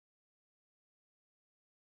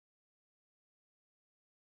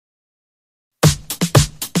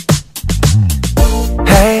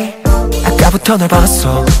그때부터 널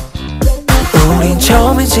봤어. 우린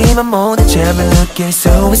처음이지만 모든 점을 느낄 수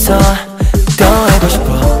있어. 더 알고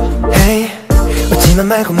싶어. Hey, 웃지만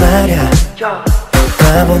말고 말야.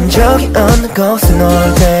 가본 적이 없는 곳에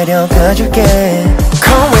널 데려가줄게.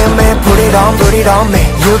 Come with me, put it on, put it on me.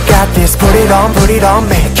 You got this, put it on, put it on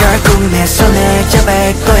me. 결국 내 손을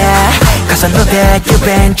잡을 거야. Cause I know that you've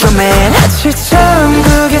been dreaming. 마치처럼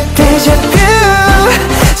그게 데자뷰.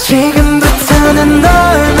 지금부터는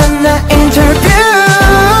널 만나 인터뷰.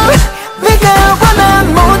 내가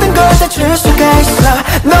원한 모든 걸 다 줄 수가 있어.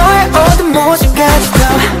 너의 모든 모습까지 더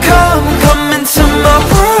Come, come into my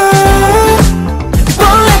world.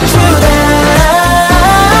 Won't let you down.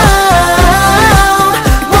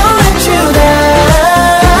 Won't let you down.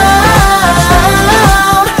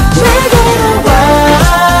 내게로 와.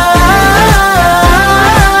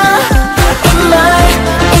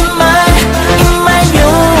 In my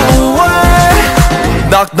new world.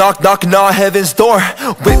 Knock, knock, knocking on heaven's door.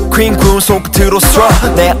 Whipped cream 구운 손끝으로 straw.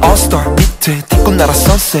 내 all-star 밑에 티꽃 날아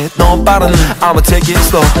sunset. 너무 빠른 I'ma take it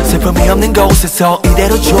slow. 슬픔이 없는 곳에서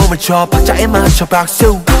이대로 춤을 춰. 박자에 맞춰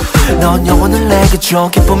박수. 넌 영원을 내게 줘.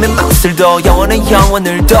 기쁨의 맛을 더 영원한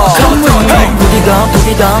영원을 더. Come with me, put it on, put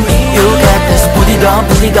it on me. You got this, put it on,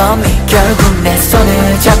 put it on me. 결국 내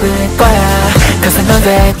손을 잡을 거야. Cause I know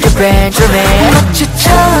that you've been dreaming.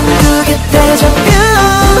 마치처럼 그게 데자뷰.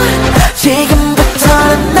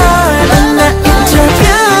 지금부터는 널 만나 인터뷰.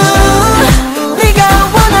 네가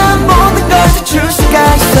원한 모든 걸 다 줄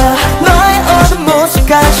수가 있어. 너의 어두운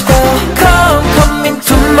모습까지 더 Come, come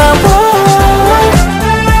into my world.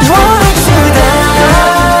 Won't let you down.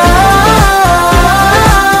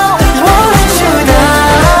 Won't let you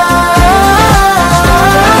down.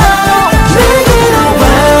 내게로 와.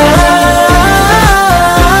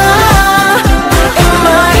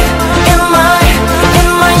 In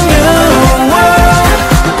my new world.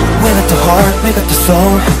 We got the heart, we got the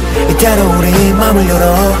soul. 이대로 우리 맘을 열어.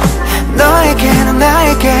 너에게 난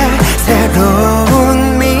나에게 새로